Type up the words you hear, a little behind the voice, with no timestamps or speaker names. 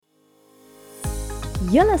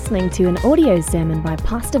You're listening to an audio sermon by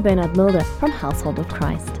Pastor Bernard Mulder from Household of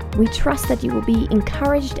Christ. We trust that you will be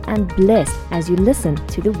encouraged and blessed as you listen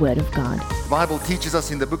to the Word of God. The Bible teaches us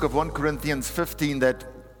in the book of 1 Corinthians 15 that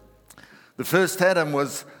the first Adam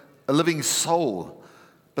was a living soul,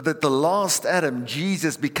 but that the last Adam,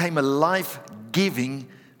 Jesus, became a life-giving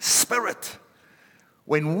spirit.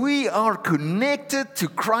 When we are connected to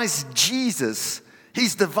Christ Jesus,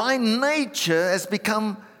 His divine nature has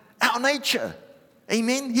become our nature.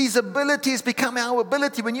 Amen. His ability has become our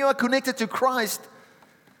ability. When you are connected to Christ,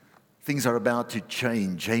 things are about to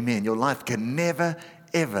change. Amen. Your life can never,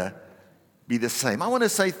 ever be the same. I want to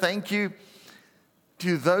say thank you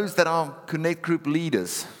to those that are Connect Group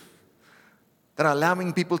leaders, that are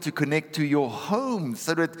allowing people to connect to your home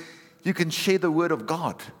so that you can share the Word of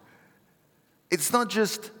God. It's not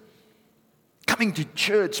just coming to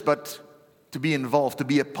church, but to be involved, to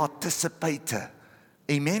be a participator.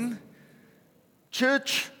 Amen.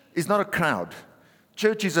 Church is not a crowd.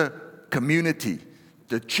 Church is a community.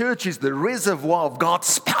 The church is the reservoir of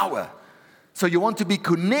God's power. So you want to be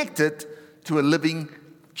connected to a living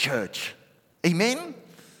church. Amen?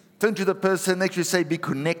 Turn to the person next to you and say, be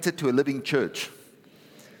connected to a living church.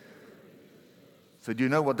 So do you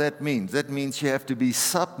know what that means? That means you have to be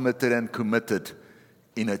submitted and committed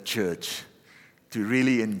in a church to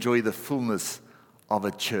really enjoy the fullness of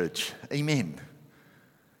a church. Amen.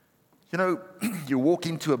 You know, you walk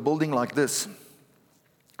into a building like this.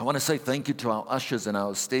 I want to say thank you to our ushers and our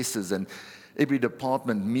hostesses and every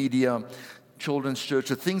department, media, children's church,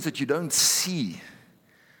 the things that you don't see.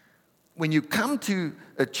 When you come to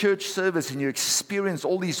a church service and you experience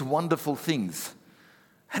all these wonderful things,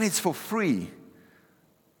 and it's for free,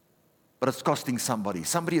 but it's costing somebody.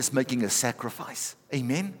 Somebody is making a sacrifice.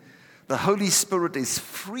 Amen? The Holy Spirit is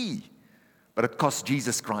free, but it cost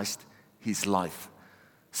Jesus Christ His life.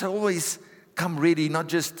 So always come ready, not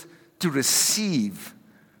just to receive,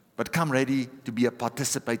 but come ready to be a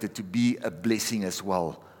participator, to be a blessing as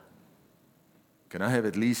well. Can I have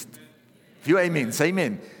at least a few amens?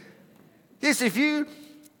 Amen. Yes, the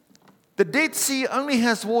Dead Sea only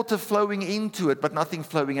has water flowing into it, but nothing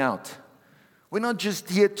flowing out. We're not just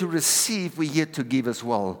here to receive, we're here to give as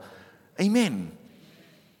well. Amen.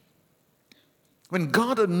 When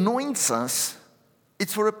God anoints us,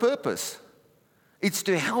 it's for a purpose. It's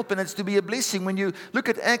to help and it's to be a blessing. When you look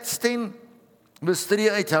at Acts 10, verse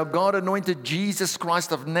 38, how God anointed Jesus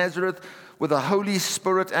Christ of Nazareth with the Holy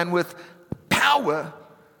Spirit and with power,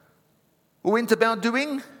 who went about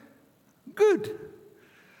doing good.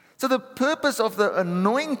 So the purpose of the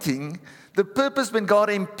anointing, the purpose when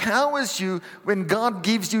God empowers you, when God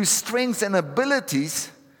gives you strengths and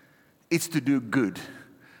abilities, it's to do good.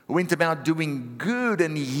 Who went about doing good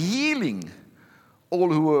and healing all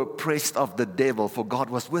who were oppressed of the devil, for God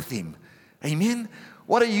was with him. Amen?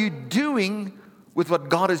 What are you doing with what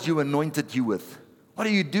God has anointed you with? What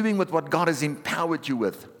are you doing with what God has empowered you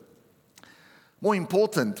with? More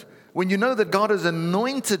important, when you know that God has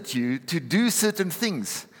anointed you to do certain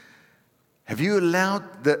things, have you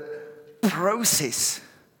allowed the process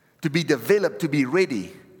to be developed, to be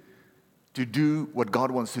ready to do what God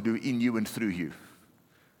wants to do in you and through you?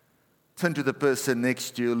 Turn to the person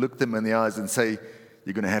next to you, look them in the eyes and say,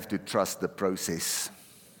 you're going to have to trust the process.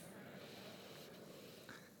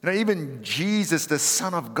 You know, even Jesus, the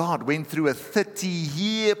Son of God, went through a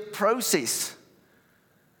 30-year process.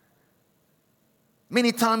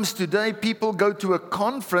 Many times today, people go to a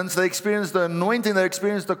conference, they experience the anointing, they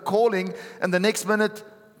experience the calling, and the next minute,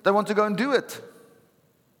 they want to go and do it.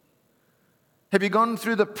 Have you gone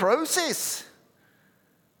through the process?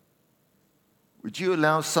 Would you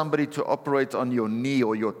allow somebody to operate on your knee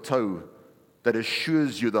or your toe that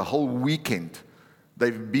assures you the whole weekend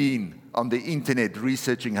they've been on the internet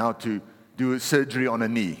researching how to do a surgery on a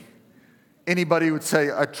knee? Anybody would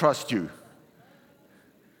say, I trust you.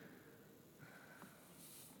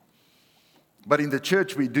 But in the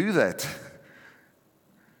church, we do that.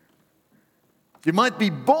 You might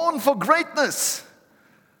be born for greatness.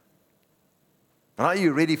 But are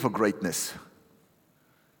you ready for greatness?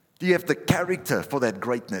 Do you have the character for that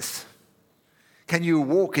greatness? Can you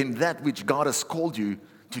walk in that which God has called you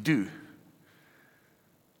to do?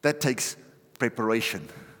 That takes preparation.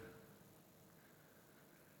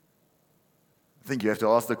 I think you have to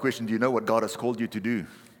ask the question, do you know what God has called you to do? Do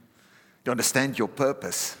you understand your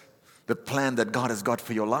purpose? The plan that God has got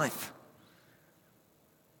for your life?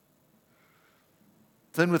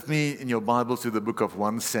 Turn with me in your Bibles to the book of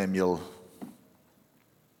 1 Samuel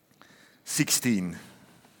 16.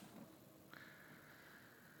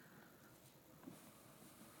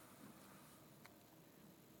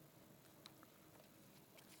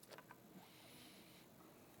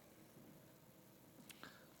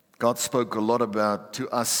 God spoke a lot to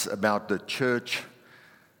us about the church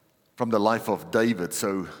from the life of David.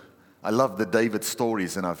 So I love the David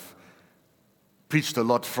stories, and I've preached a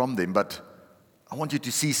lot from them. But I want you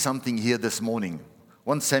to see something here this morning.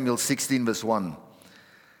 1 Samuel 16 verse 1.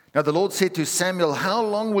 Now the Lord said to Samuel, "How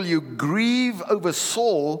long will you grieve over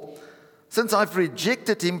Saul, since I've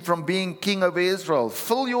rejected him from being king over Israel?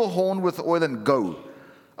 Fill your horn with oil and go.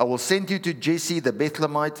 I will send you to Jesse the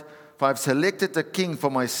Bethlehemite, for I've selected a king for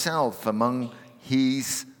myself among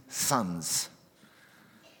his sons."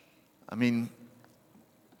 I mean,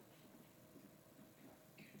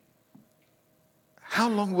 how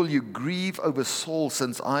long will you grieve over Saul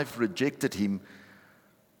since I've rejected him?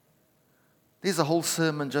 There's a whole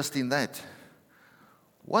sermon just in that.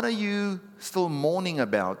 What are you still mourning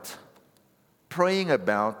about, praying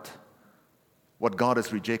about what God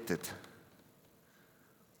has rejected?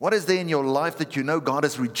 What is there in your life that you know God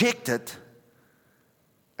has rejected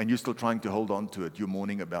and you're still trying to hold on to it? You're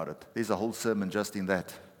mourning about it. There's a whole sermon just in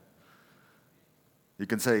that. You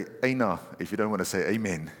can say, "Aina," if you don't want to say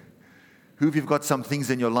amen. Who of you've got some things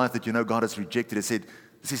in your life that you know God has rejected and said,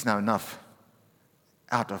 "This is now enough.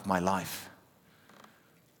 Out of my life."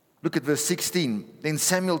 Look at verse 16. Then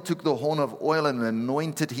Samuel took the horn of oil and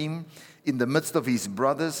anointed him in the midst of his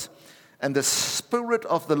brothers. And the Spirit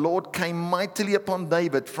of the Lord came mightily upon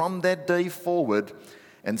David from that day forward.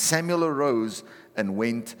 And Samuel arose and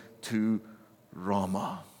went to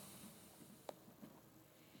Ramah.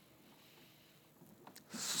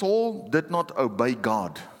 Saul did not obey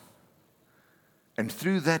God. And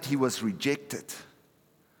through that he was rejected.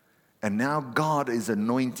 And now God is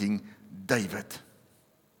anointing David.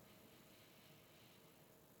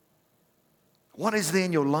 What is there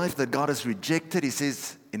in your life that God has rejected? He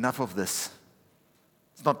says, enough of this.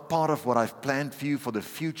 It's not part of what I've planned for you for the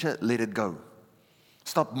future. Let it go.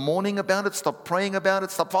 Stop mourning about it. Stop praying about it.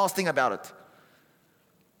 Stop fasting about it.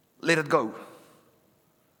 Let it go.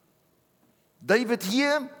 David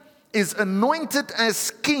here is anointed as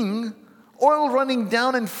king, oil running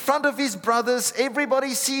down in front of his brothers.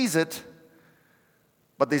 Everybody sees it.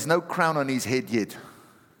 But there's no crown on his head yet.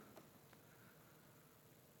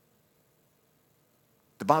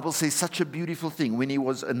 The Bible says such a beautiful thing. When he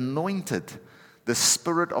was anointed, the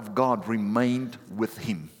Spirit of God remained with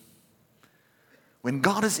him. When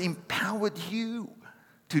God has empowered you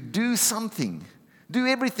to do something, do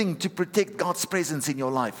everything to protect God's presence in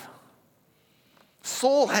your life.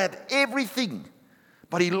 Saul had everything,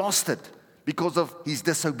 but he lost it because of his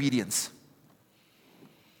disobedience.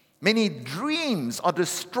 Many dreams are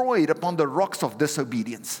destroyed upon the rocks of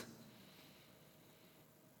disobedience.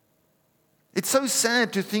 It's so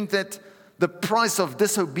sad to think that the price of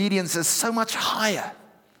disobedience is so much higher.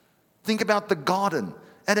 Think about the garden,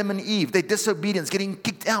 Adam and Eve, their disobedience, getting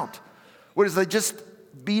kicked out. Whereas they just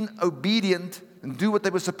been obedient and do what they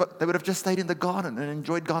were supposed, they would have just stayed in the garden and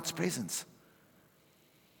enjoyed God's presence.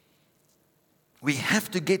 We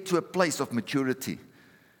have to get to a place of maturity.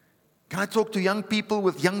 Can I talk to young people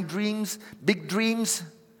with young dreams, big dreams?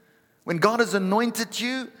 When God has anointed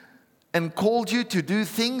you and called you to do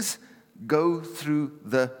things, go through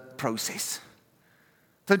the process.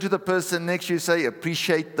 Turn to the person next to you, say,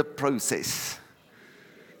 appreciate the process.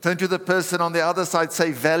 Turn to the person on the other side,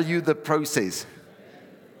 say, value the process.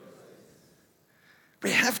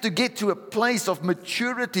 We have to get to a place of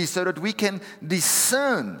maturity so that we can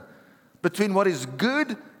discern between what is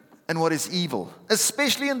good and what is evil.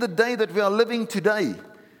 Especially in the day that we are living today.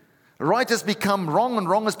 Right has become wrong and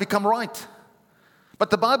wrong has become right.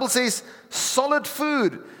 But the Bible says solid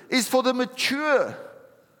food is for the mature.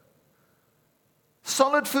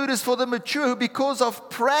 Solid food is for the mature who, because of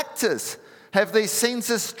practice, have their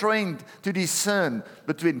senses trained to discern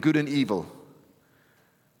between good and evil.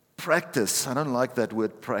 Practice. I don't like that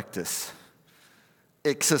word practice.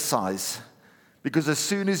 Exercise. Because as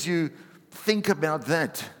soon as you think about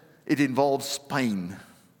that, it involves pain.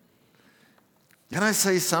 Can I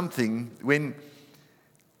say something? When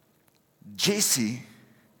Jesse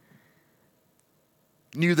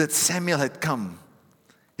knew that Samuel had come,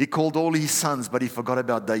 he called all his sons, but he forgot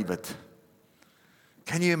about David.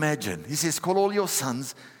 Can you imagine? He says, call all your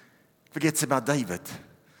sons, forgets about David.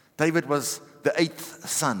 David was the 8th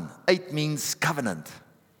son. 8 means covenant.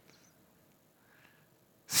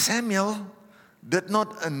 Samuel did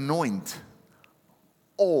not anoint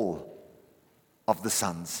all of the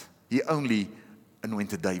sons. He only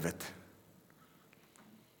anointed David.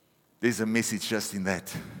 There's a message just in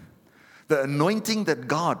that. The anointing that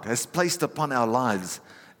God has placed upon our lives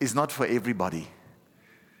is not for everybody.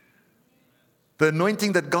 The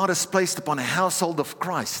anointing that God has placed upon a household of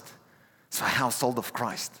Christ, It's a household of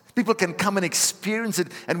Christ. People can come and experience it,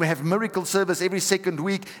 and we have miracle service every second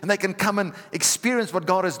week, and they can come and experience what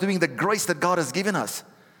God is doing, the grace that God has given us.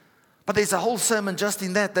 But there's a whole sermon just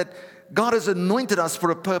in that God has anointed us for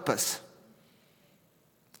a purpose.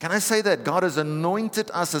 Can I say that? God has anointed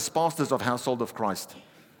us as pastors of Household of Christ.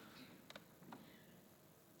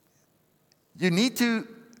 You need to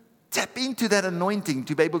tap into that anointing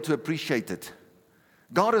to be able to appreciate it.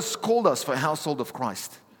 God has called us for Household of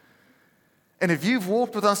Christ. And if you've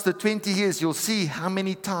walked with us the 20 years, you'll see how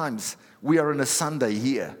many times we are on a Sunday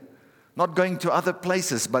here. Not going to other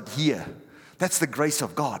places, but here. That's the grace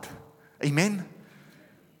of God. Amen?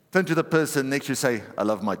 Turn to the person next to you and say, I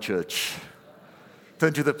love my church.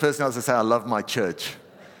 Turn to the person else and say, I love my church.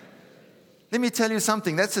 Let me tell you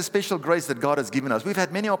something. That's a special grace that God has given us. We've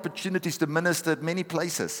had many opportunities to minister at many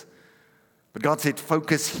places. But God said,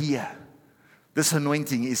 focus here. This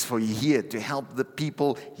anointing is for here, to help the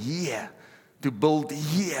people here, to build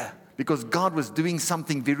here. Because God was doing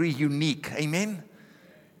something very unique. Amen?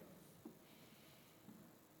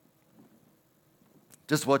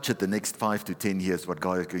 Just watch it the next 5 to 10 years, what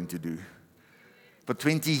God is going to do. For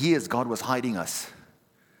 20 years, God was hiding us.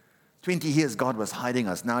 20 years, God was hiding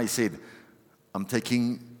us. Now He said, I'm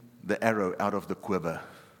taking the arrow out of the quiver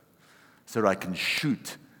so I can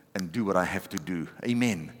shoot and do what I have to do.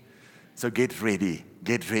 Amen. So get ready.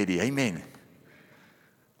 Get ready. Amen.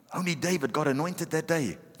 Only David got anointed that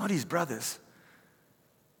day, not his brothers.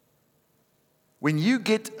 When you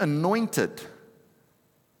get anointed,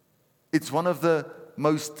 it's one of the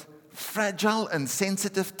most fragile and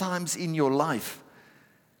sensitive times in your life,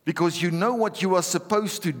 because you know what you are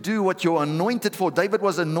supposed to do, what you're anointed for. David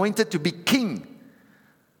was anointed to be king,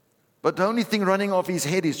 but the only thing running off his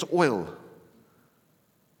head is oil,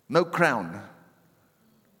 no crown.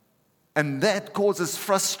 And that causes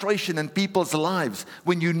frustration in people's lives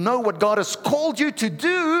when you know what God has called you to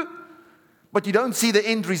do, but you don't see the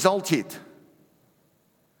end result yet.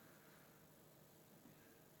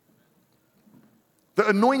 The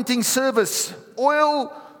anointing service,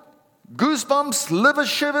 oil, goosebumps, liver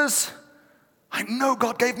shivers. I know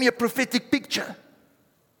God gave me a prophetic picture.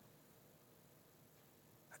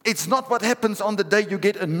 It's not what happens on the day you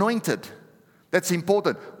get anointed that's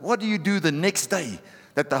important. What do you do the next day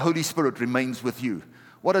that the Holy Spirit remains with you?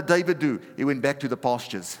 What did David do? He went back to the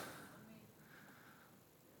pastures.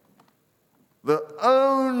 The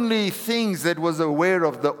only things that was aware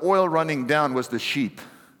of the oil running down was the sheep.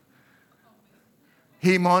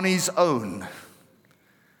 Him on his own.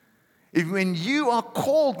 When you are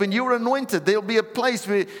called, when you're anointed, there'll be a place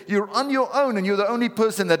where you're on your own and you're the only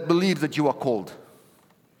person that believes that you are called.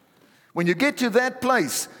 When you get to that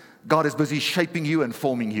place, God is busy shaping you and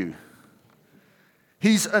forming you.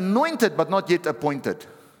 He's anointed but not yet appointed.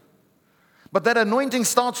 But that anointing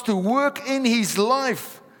starts to work in his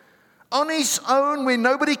life on his own when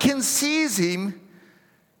nobody can see him.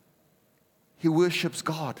 He worships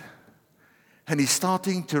God. And he's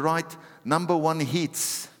starting to write number 1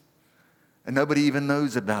 hits. And nobody even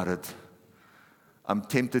knows about it. I'm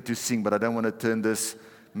tempted to sing, but I don't want to turn this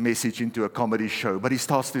message into a comedy show. But he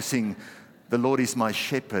starts to sing, the Lord is my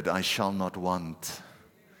shepherd, I shall not want.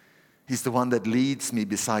 He's the one that leads me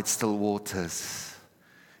beside still waters.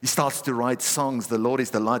 He starts to write songs, the Lord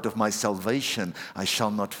is the light of my salvation, I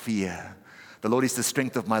shall not fear. The Lord is the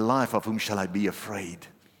strength of my life, of whom shall I be afraid?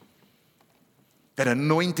 That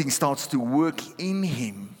anointing starts to work in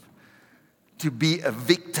him to be a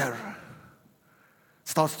victor.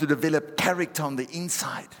 Starts to develop character on the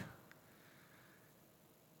inside.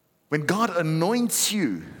 When God anoints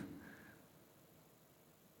you,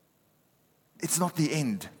 it's not the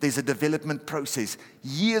end. There's a development process.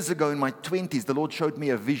 Years ago in my 20s, the Lord showed me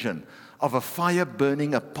a vision of a fire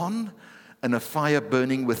burning upon and a fire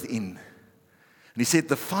burning within. And he said,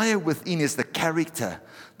 the fire within is the character.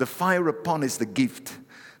 The fire upon is the gift.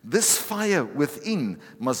 This fire within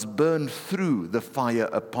must burn through the fire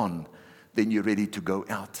upon. Then you're ready to go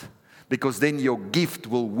out. Because then your gift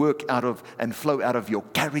will work out of and flow out of your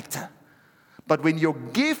character. But when your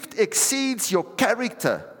gift exceeds your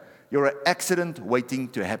character, you're an accident waiting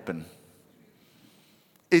to happen.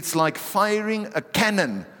 It's like firing a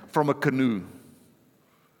cannon from a canoe.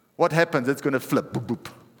 What happens? It's going to flip. Boop,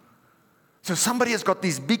 boop. So somebody has got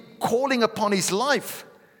this big calling upon his life.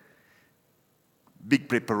 Big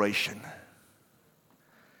preparation.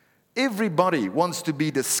 Everybody wants to be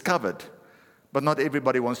discovered, but not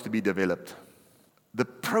everybody wants to be developed. The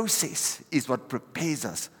process is what prepares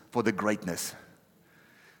us for the greatness.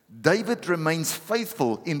 David remains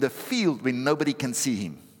faithful in the field when nobody can see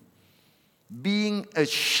him. Being a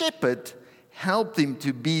shepherd helped him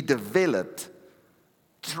to be developed,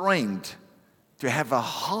 trained to have a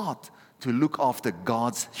heart to look after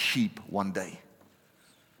God's sheep one day.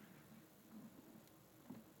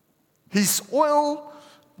 His oil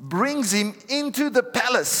brings him into the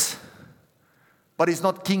palace, but he's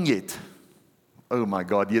not king yet. Oh my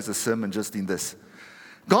God, here's a sermon just in this.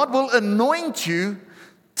 God will anoint you,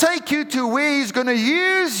 take you to where He's going to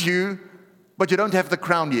use you, but you don't have the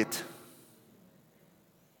crown yet.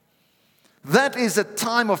 That is a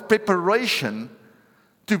time of preparation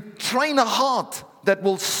to train a heart that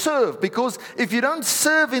will serve, because if you don't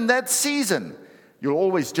serve in that season, you'll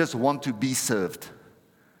always just want to be served.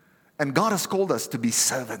 And God has called us to be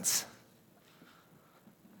servants.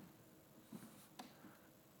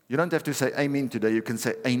 You don't have to say amen today. You can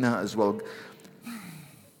say Aina as well.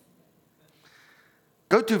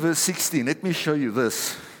 Go to verse 16. Let me show you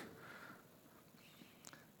this.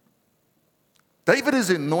 David is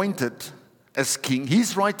anointed as king.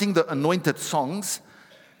 He's writing the anointed songs.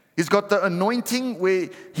 He's got the anointing where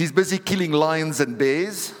he's busy killing lions and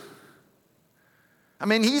bears. I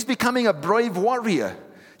mean, he's becoming a brave warrior.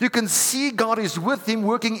 You can see God is with him,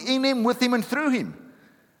 working in him, with him, and through him.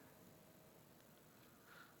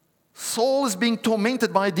 Saul is being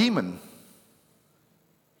tormented by a demon.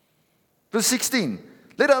 Verse 16.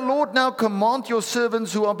 Let our Lord now command your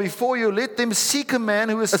servants who are before you, let them seek a man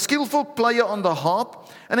who is a skillful player on the harp,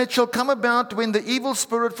 and it shall come about when the evil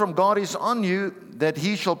spirit from God is on you, that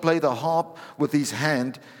he shall play the harp with his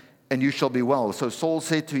hand, and you shall be well. So Saul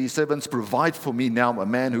said to his servants, provide for me now a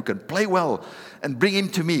man who can play well, and bring him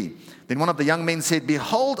to me. Then one of the young men said,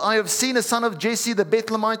 behold, I have seen a son of Jesse the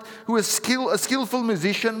Bethlehemite, who is a skillful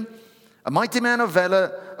musician, a mighty man of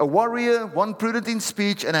valor, a warrior, one prudent in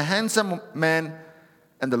speech, and a handsome man,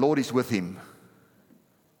 and the Lord is with him.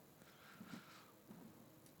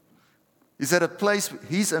 He's at a place,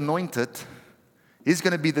 he's anointed, he's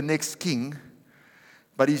going to be the next king,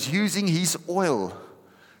 but he's using his oil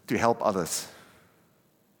to help others.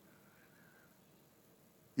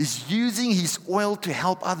 He's using his oil to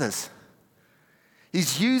help others.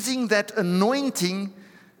 He's using that anointing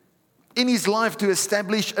in his life to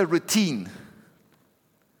establish a routine.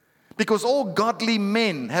 Because all godly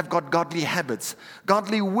men have got godly habits.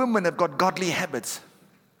 Godly women have got godly habits.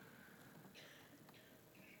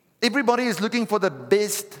 Everybody is looking for the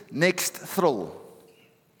best next thrill.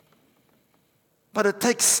 But it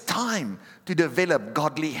takes time to develop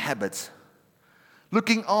godly habits.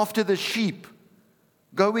 Looking after the sheep,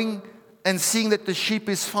 going and seeing that the sheep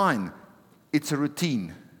is fine. It's a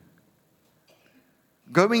routine.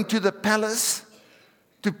 Going to the palace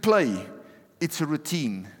to play, it's a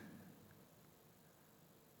routine.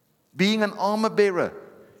 Being an armor bearer,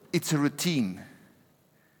 it's a routine.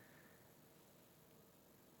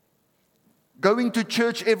 Going to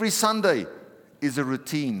church every Sunday is a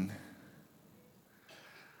routine.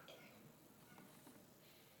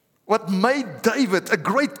 What made David a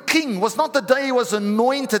great king was not the day he was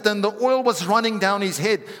anointed and the oil was running down his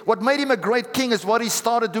head. What made him a great king is what he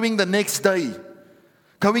started doing the next day.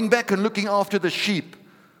 Going back and looking after the sheep.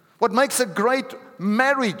 What makes a great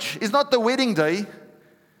marriage is not the wedding day.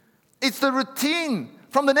 It's the routine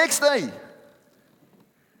from the next day.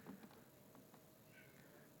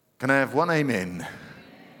 Can I have one amen?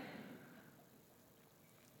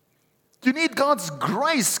 You need God's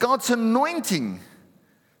grace, God's anointing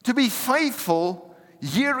to be faithful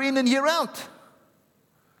year in and year out.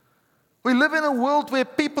 We live in a world where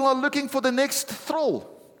people are looking for the next thrill.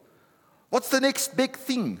 What's the next big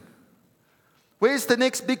thing? Where's the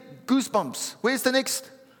next big goosebumps? Where's the next?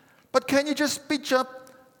 But can you just pitch up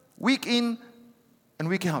week in and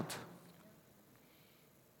week out?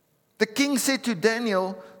 The king said to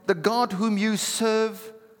Daniel, the God whom you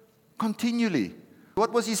serve continually.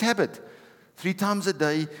 What was his habit? 3 times a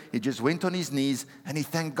day, he just went on his knees and he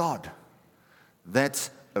thanked God.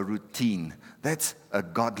 That's a routine. That's a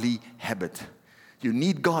godly habit. You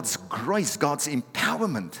need God's grace, God's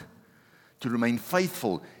empowerment to remain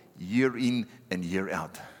faithful year in and year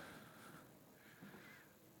out.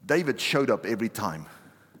 David showed up every time.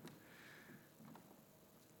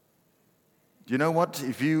 You know what?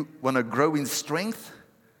 If you want to grow in strength,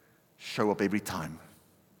 show up every time.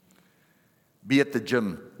 Be at the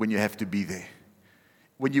gym when you have to be there.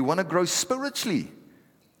 When you want to grow spiritually,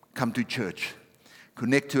 come to church.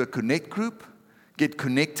 Connect to a connect group. Get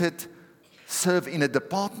connected. Serve in a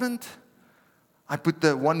department. I put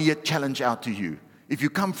the 1-year challenge out to you. If you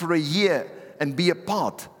come for a year and be a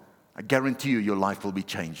part, I guarantee you your life will be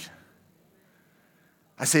changed.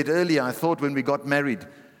 I said earlier, I thought when we got married,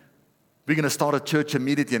 we're going to start a church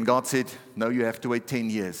immediately. And God said, no, you have to wait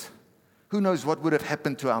 10 years. Who knows what would have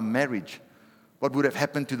happened to our marriage? What would have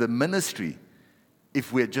happened to the ministry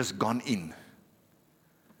if we had just gone in?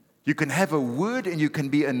 You can have a word and you can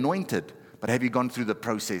be anointed, but have you gone through the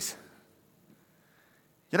process?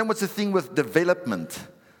 You know what's the thing with development?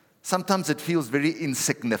 Sometimes it feels very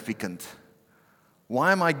insignificant.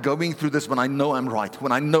 Why am I going through this when I know I'm right,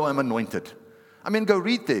 when I know I'm anointed? I mean, go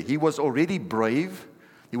read there. He was already brave.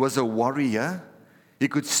 He was a warrior. He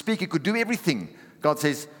could speak. He could do everything. God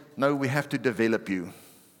says, no, we have to develop you.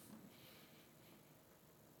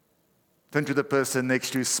 Turn to the person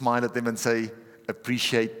next to you, smile at them and say,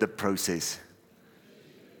 appreciate the process.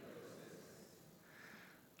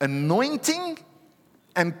 Anointing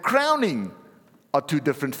and crowning are two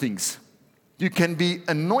different things. You can be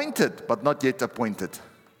anointed, but not yet appointed.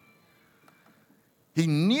 He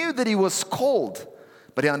knew that he was called,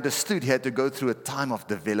 but he understood he had to go through a time of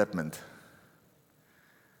development.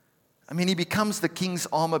 I mean, he becomes the king's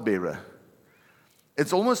armor bearer.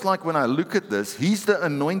 It's almost like when I look at this, he's the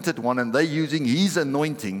anointed one, and they're using his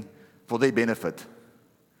anointing for their benefit.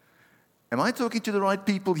 Am I talking to the right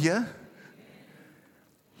people here?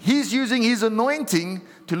 He's using his anointing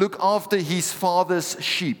to look after his father's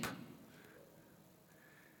sheep.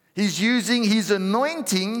 He's using his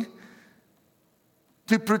anointing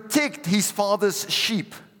to protect his father's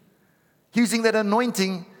sheep. Using that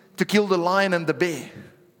anointing to kill the lion and the bear.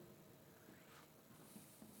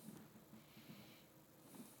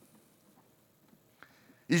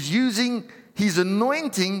 He's using his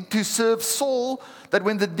anointing to serve Saul, that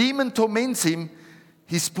when the demon torments him,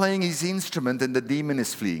 he's playing his instrument and the demon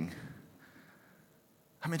is fleeing.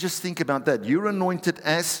 I mean, just think about that. You're anointed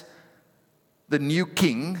as the new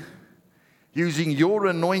king, using your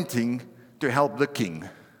anointing to help the king.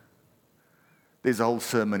 There's a whole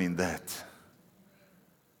sermon in that.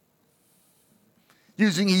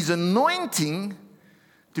 Using his anointing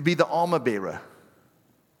to be the armor bearer.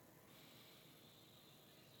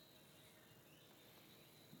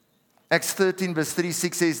 Acts 13 verse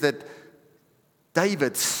 36 says that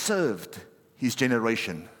David served his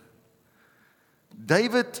generation.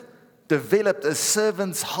 David developed a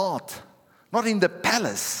servant's heart, not in the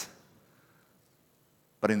palace,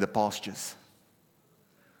 but in the pastures.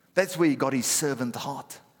 That's where he got his servant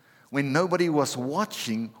heart. When nobody was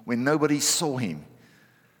watching, when nobody saw him.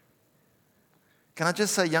 Can I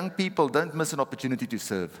just say, young people, don't miss an opportunity to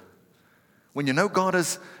serve. When you know God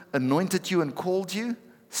has anointed you and called you,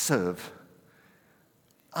 serve.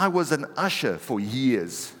 I was an usher for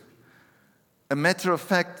years. A matter of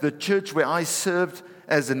fact, the church where I served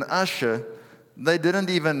as an usher, they didn't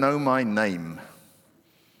even know my name.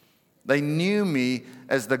 They knew me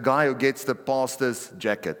as the guy who gets the pastor's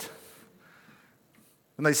jacket.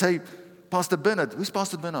 And they say, Pastor Bernard, who's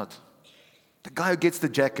Pastor Bernard? The guy who gets the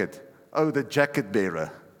jacket. Oh, the jacket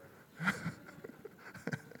bearer.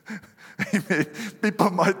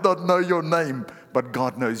 People might not know your name, but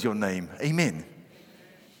God knows your name. Amen.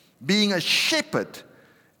 Being a shepherd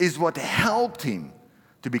is what helped him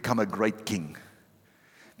to become a great king.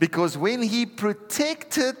 Because when he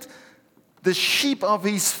protected the sheep of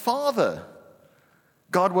his father,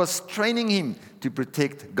 God was training him to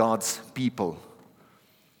protect God's people.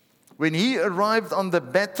 When he arrived on the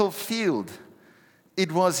battlefield,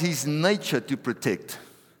 it was his nature to protect.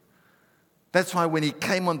 That's why when he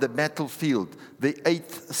came on the battlefield, the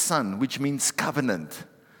 8th son, which means covenant,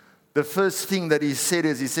 the first thing that he said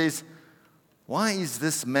is, he says, why is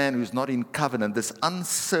this man who's not in covenant, this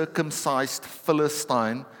uncircumcised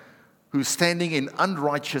Philistine, who's standing in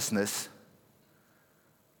unrighteousness,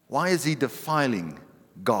 why is he defiling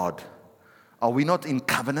God? Are we not in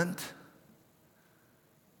covenant?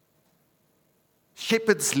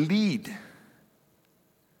 Shepherds lead.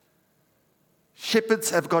 Shepherds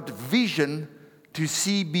have got vision to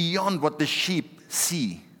see beyond what the sheep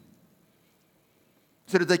see,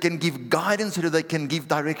 so that they can give guidance, so that they can give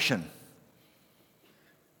direction.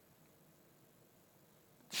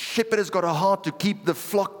 Shepherd has got a heart to keep the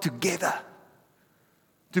flock together,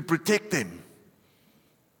 to protect them.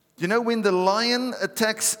 You know, when the lion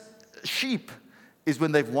attacks sheep is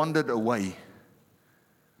when they've wandered away.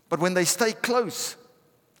 But when they stay close,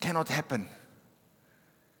 cannot happen.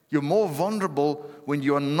 You're more vulnerable when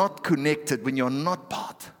you're not connected, when you're not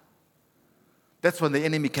part. That's when the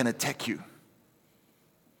enemy can attack you.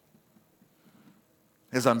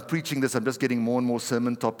 As I'm preaching this, I'm just getting more and more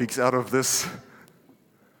sermon topics out of this.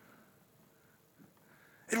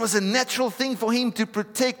 It was a natural thing for him to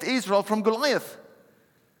protect Israel from Goliath.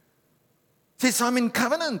 He says, I'm in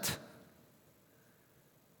covenant.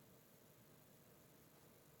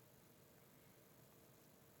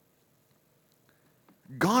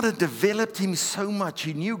 God had developed him so much.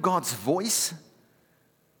 He knew God's voice.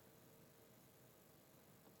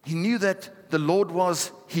 He knew that the Lord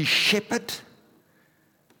was his shepherd.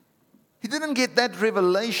 He didn't get that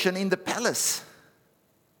revelation in the palace.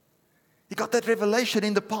 He got that revelation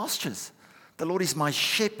in the pastures. The Lord is my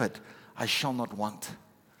shepherd, I shall not want.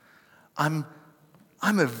 I'm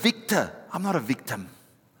a victor, I'm not a victim.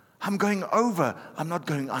 I'm going over, I'm not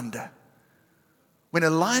going under. When a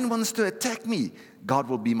lion wants to attack me, God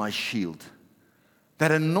will be my shield.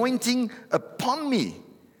 That anointing upon me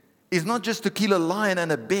is not just to kill a lion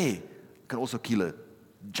and a bear, it can also kill a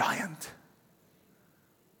giant.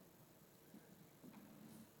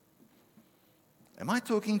 Am I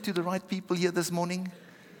talking to the right people here this morning?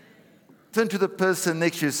 Turn to the person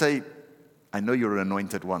next to you and say, I know you're an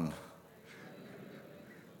anointed one.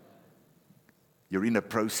 You're in a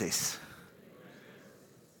process.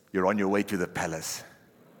 You're on your way to the palace.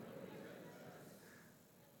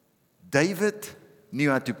 David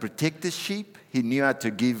knew how to protect his sheep. He knew how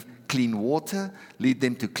to give clean water, lead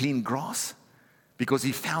them to clean grass, because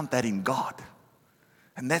he found that in God.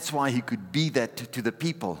 And that's why he could be that to the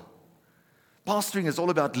people. Pastoring is all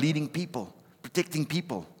about leading people, protecting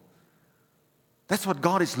people. That's what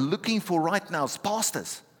God is looking for right now as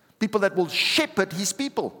pastors. People that will shepherd his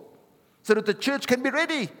people so that the church can be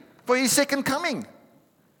ready for his second coming.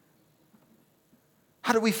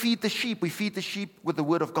 How do we feed the sheep? We feed the sheep with the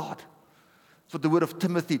word of God. That's what the word of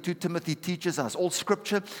Timothy, 2 Timothy teaches us. All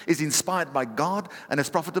scripture is inspired by God and is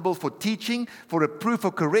profitable for teaching, for reproof,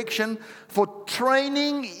 for correction, for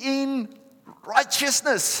training in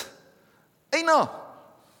righteousness. Amen.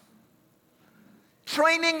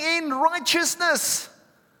 Training in righteousness.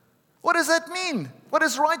 What does that mean? What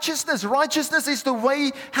is righteousness? Righteousness is the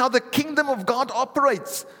way how the kingdom of God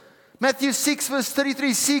operates. Matthew 6 verse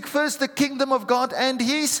 33, seek first the kingdom of God and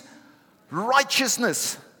his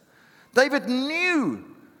righteousness. David knew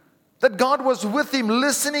that God was with him,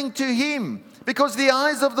 listening to him, because the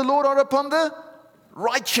eyes of the Lord are upon the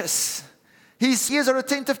righteous. His ears are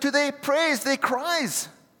attentive to their prayers, their cries.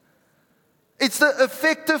 It's the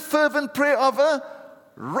effective, fervent prayer of a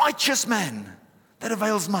righteous man that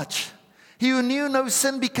avails much. He who knew no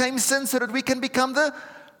sin became sin so that we can become the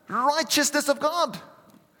righteousness of God.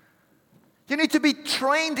 You need to be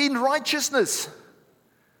trained in righteousness.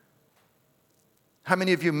 How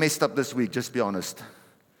many of you messed up this week? Just be honest.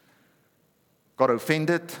 Got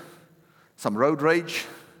offended, some road rage,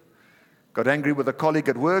 got angry with a colleague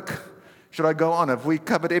at work. Should I go on? Have we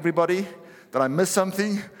covered everybody? Did I miss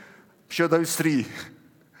something? Sure, those three.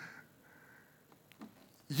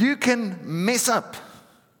 You can mess up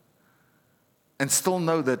and still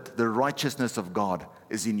know that the righteousness of God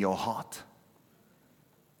is in your heart.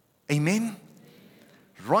 Amen?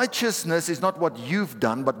 Righteousness is not what you've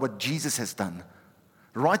done, but what Jesus has done.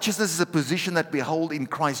 Righteousness is a position that we hold in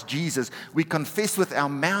Christ Jesus. We confess with our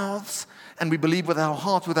mouths and we believe with our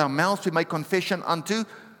hearts. With our mouths we make confession unto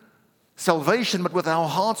salvation, but with our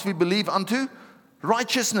hearts we believe unto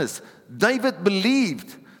righteousness. David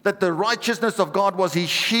believed that the righteousness of God was his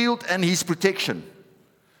shield and his protection.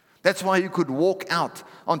 That's why he could walk out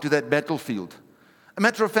onto that battlefield. A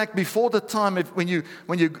matter of fact, before the time, when you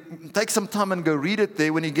take some time and go read it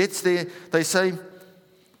there, when he gets there, they say,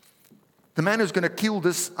 the man who's going to kill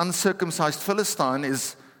this uncircumcised Philistine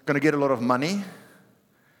is going to get a lot of money,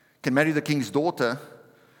 can marry the king's daughter,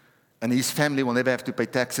 and his family will never have to pay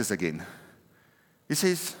taxes again. He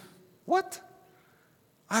says, what?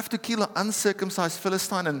 I have to kill an uncircumcised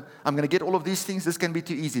Philistine and I'm going to get all of these things? This can be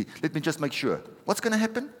too easy. Let me just make sure. What's going to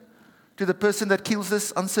happen to the person that kills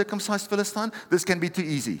this uncircumcised Philistine? This can be too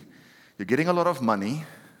easy. You're getting a lot of money.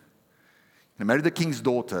 You marry the king's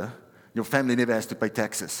daughter. Your family never has to pay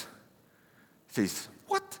taxes. He says,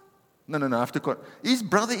 what? No, I have to call. His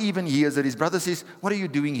brother even hears that. His brother says, what are you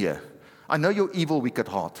doing here? I know your evil, wicked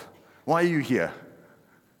heart. Why are you here?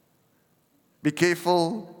 Be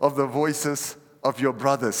careful of the voices of your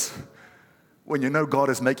brothers when you know God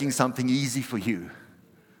is making something easy for you.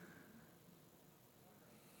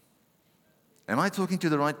 Am I talking to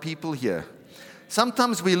the right people here?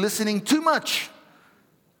 Sometimes we're listening too much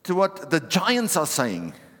to what the giants are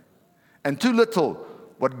saying and too little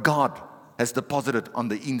what God has deposited on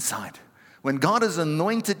the inside. When God has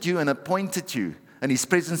anointed you and appointed you and his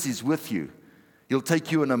presence is with you, he'll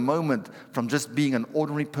take you in a moment from just being an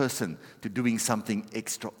ordinary person to doing something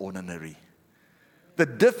extraordinary. The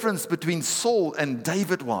difference between Saul and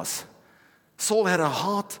David was, Saul had a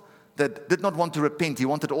heart that did not want to repent. He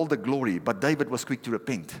wanted all the glory, but David was quick to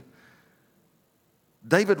repent.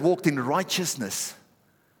 David walked in righteousness,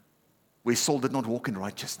 where Saul did not walk in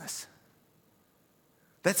righteousness.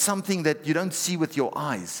 That's something that you don't see with your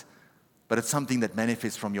eyes, but it's something that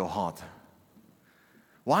manifests from your heart.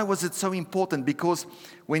 Why was it so important? Because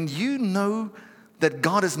when you know that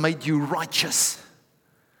God has made you righteous,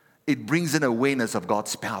 It brings an awareness of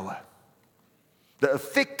God's power. The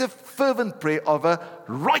effective, fervent prayer of a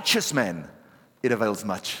righteous man, it avails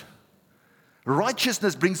much.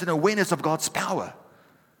 Righteousness brings an awareness of God's power.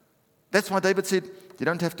 That's why David said, you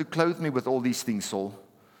don't have to clothe me with all these things, Saul.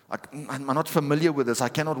 I'm not familiar with this. I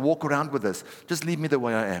cannot walk around with this. Just leave me the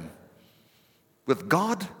way I am. With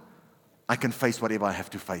God, I can face whatever I have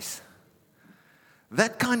to face.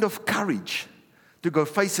 That kind of courage to go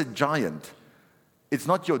face a giant, it's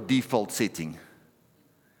not your default setting.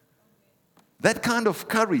 That kind of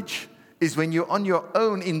courage is when you're on your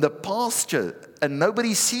own in the pasture and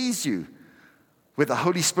nobody sees you, where the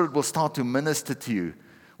Holy Spirit will start to minister to you.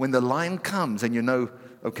 When the lion comes and you know,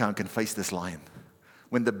 okay, I can face this lion.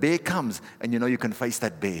 When the bear comes and you know you can face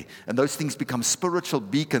that bear. And those things become spiritual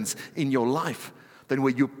beacons in your life. Then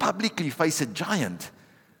when you publicly face a giant,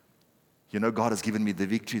 you know God has given me the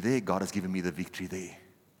victory there. God has given me the victory there.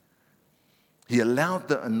 He allowed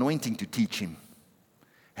the anointing to teach him.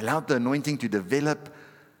 Allowed the anointing to develop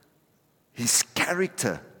his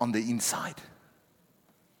character on the inside.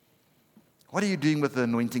 What are you doing with the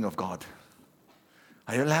anointing of God?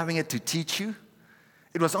 Are you allowing it to teach you?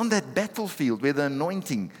 It was on that battlefield where the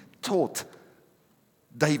anointing taught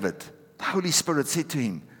David. The Holy Spirit said to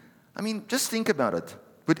him, I mean, just think about it.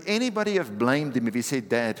 Would anybody have blamed him if he said,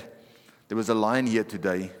 Dad, there was a lion here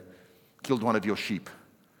today, killed one of your sheep?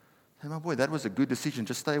 Hey, my boy, that was a good decision.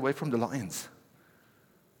 Just stay away from the lions.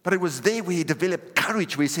 But it was there where he developed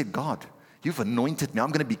courage, where he said, God, you've anointed me. I'm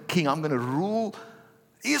going to be king. I'm going to rule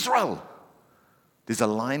Israel. There's a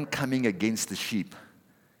lion coming against the sheep.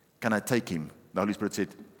 Can I take him? The Holy Spirit said,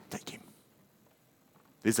 take him.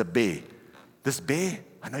 There's a bear. This bear,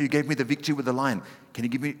 I know you gave me the victory with the lion. Can you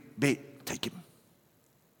give me bear? Take him.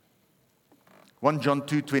 1 John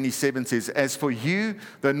 2:27 says, as for you,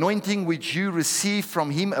 the anointing which you receive from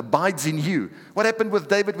him abides in you. What happened with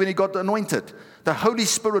David when he got anointed? The Holy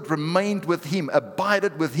Spirit remained with him,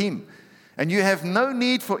 abided with him. And you have no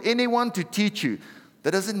need for anyone to teach you.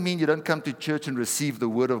 That doesn't mean you don't come to church and receive the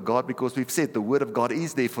Word of God, because we've said the Word of God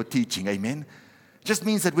is there for teaching. Amen? It just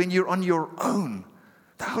means that when you're on your own,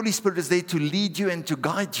 the Holy Spirit is there to lead you and to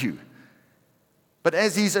guide you. But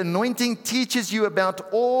as his anointing teaches you about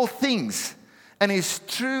all things, and is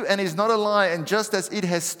true and is not a lie, and just as it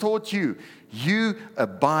has taught you, you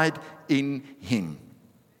abide in him.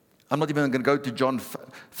 I'm not even going to go to John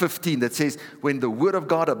 15 that says, when the Word of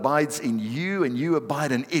God abides in you and you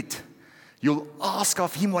abide in it, you'll ask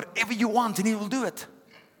of him whatever you want and he will do it.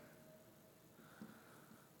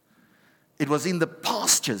 It was in the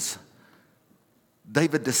pastures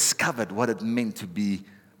David discovered what it meant to be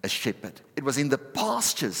a shepherd. It was in the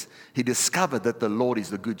pastures he discovered that the Lord is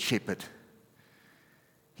the good shepherd.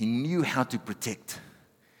 He knew how to protect.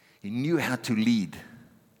 He knew how to lead.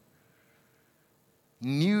 He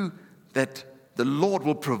knew that the Lord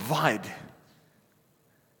will provide.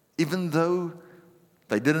 Even though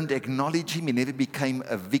they didn't acknowledge him, he never became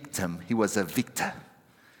a victim. He was a victor.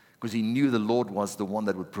 Because he knew the Lord was the one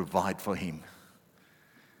that would provide for him.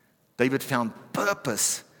 David found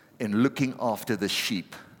purpose in looking after the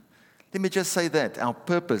sheep. Let me just say that. Our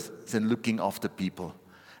purpose is in looking after people.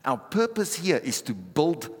 Our purpose here is to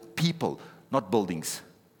build people, not buildings.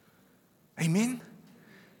 Amen?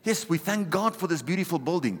 Yes, we thank God for this beautiful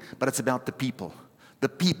building, but it's about the people. The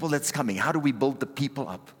people that's coming. How do we build the people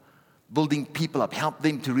up? Building people up. Help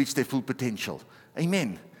them to reach their full potential.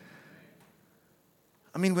 Amen.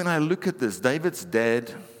 I mean, when I look at this, David's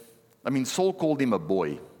dad, Saul called him a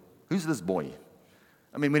boy. Who's this boy?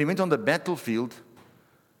 When he went on the battlefield,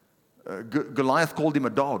 Goliath called him a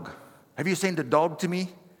dog. Have you sent a dog to me?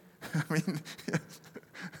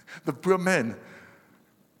 The poor man,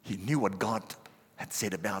 he knew what God had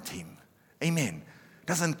said about him. Amen.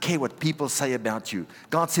 Doesn't care what people say about you.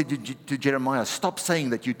 God said to Jeremiah, stop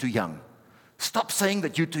saying that you're too young. Stop saying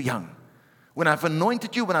that you're too young. When I've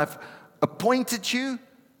anointed you, when I've appointed you,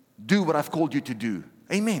 do what I've called you to do.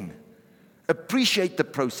 Amen. Appreciate the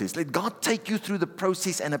process. Let God take you through the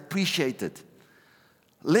process and appreciate it.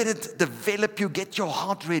 Let it develop you. Get your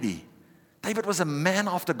heart ready. David was a man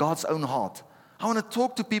after God's own heart. I want to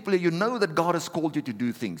talk to people here. You know that God has called you to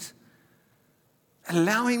do things.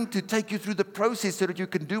 Allow him to take you through the process so that you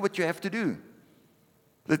can do what you have to do.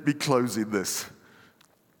 Let me close in this.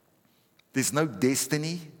 There's no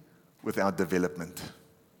destiny without development.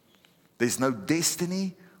 There's no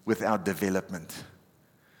destiny without development.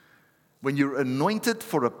 When you're anointed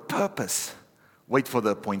for a purpose, wait for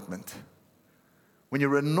the appointment. When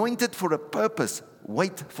you're anointed for a purpose,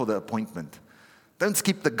 wait for the appointment. Don't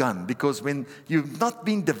skip the gun, because when you've not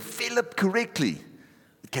been developed correctly,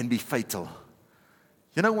 it can be fatal.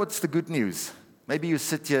 You know what's the good news? Maybe you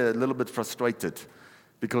sit here a little bit frustrated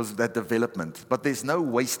because of that development, but there's no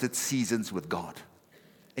wasted seasons with God.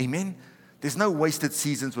 Amen? There's no wasted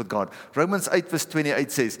seasons with God. Romans 8 verse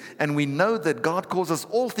 28 says, and we know that God causes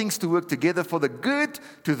all things to work together for the good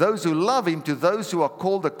to those who love Him, to those who are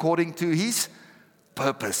called according to His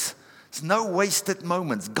purpose. There's no wasted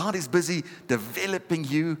moments. God is busy developing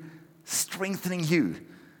you, strengthening you.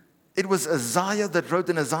 It was Isaiah that wrote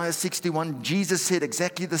in Isaiah 61. Jesus said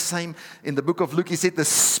exactly the same in the book of Luke. He said, the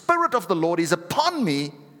Spirit of the Lord is upon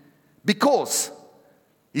me because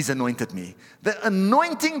He's anointed me. The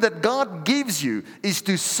anointing that God gives you is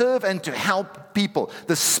to serve and to help people.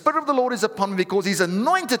 The Spirit of the Lord is upon me because He's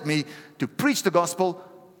anointed me to preach the gospel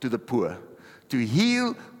to the poor, to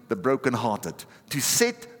heal the brokenhearted, to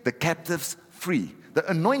set the captives free. The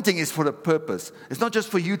anointing is for a purpose. It's not just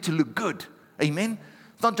for you to look good. Amen?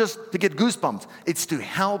 It's not just to get goosebumps. It's to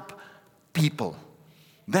help people.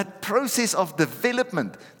 That process of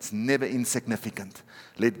development, it's never insignificant.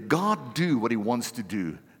 Let God do what He wants to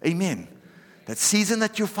do. Amen. That season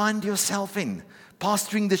that you find yourself in,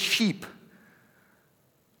 pasturing the sheep,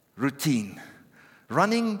 routine.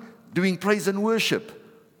 Running, doing praise and worship,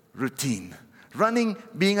 routine. Running,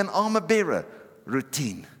 being an armor bearer,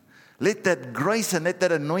 routine. Let that grace and let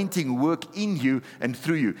that anointing work in you and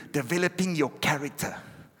through you, developing your character.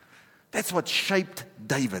 That's what shaped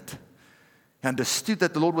David. He understood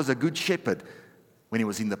that the Lord was a good shepherd when he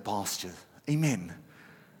was in the pasture. Amen.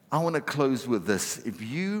 I want to close with this. If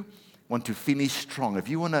you want to finish strong, if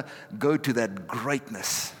you want to go to that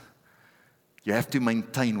greatness, you have to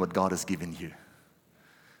maintain what God has given you.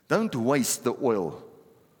 Don't waste the oil.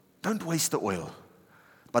 Don't waste the oil.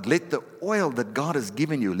 But let the oil that God has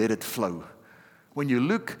given you, let it flow. When you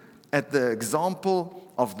look at the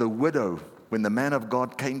example of the widow, when the man of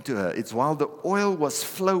God came to her, it's while the oil was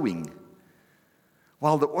flowing,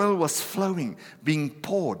 being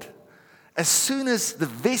poured, as soon as the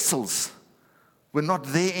vessels were not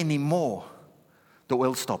there anymore, the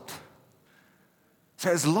oil stopped. So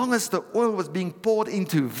as long as the oil was being poured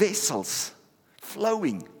into vessels,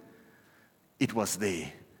 flowing, it was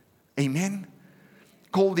there. Amen?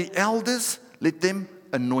 Call the elders, let them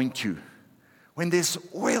anoint you. When there's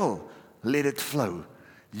oil, let it flow.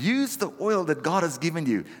 Use the oil that God has given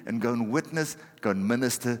you and go and witness, go and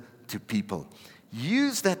minister to people.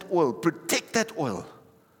 Use that oil, protect that oil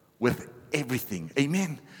with everything.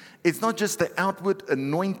 Amen. It's not just the outward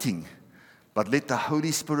anointing, but let the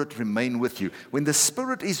Holy Spirit remain with you. When the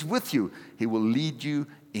Spirit is with you, He will lead you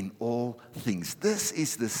in all things. This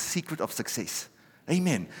is the secret of success.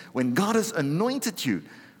 Amen. When God has anointed you,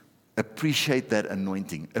 appreciate that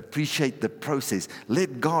anointing. Appreciate the process.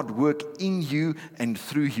 Let God work in you and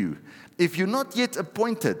through you. If you're not yet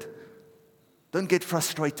appointed, don't get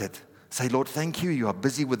frustrated. Say, Lord, thank you. You are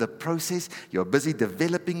busy with the process. You're busy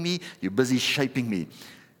developing me. You're busy shaping me.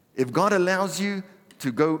 If God allows you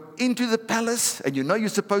to go into the palace and you know you're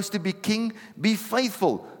supposed to be king, be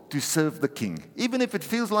faithful to serve the king. Even if it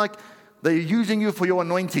feels like they're using you for your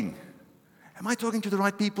anointing. Am I talking to the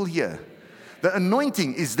right people here? The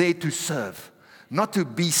anointing is there to serve, not to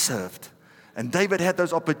be served. And David had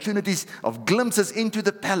those opportunities of glimpses into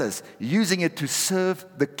the palace, using it to serve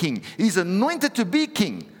the king. He's anointed to be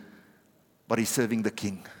king, but he's serving the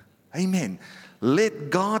king. Amen.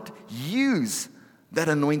 Let God use that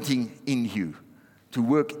anointing in you to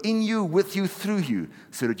work in you, with you, through you,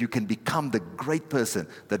 so that you can become the great person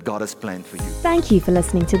that God has planned for you. Thank you for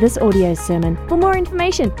listening to this audio sermon. For more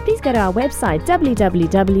information, please go to our website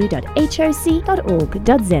www.hoc.org.za.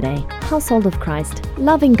 Household of Christ,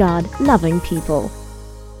 loving God, loving people.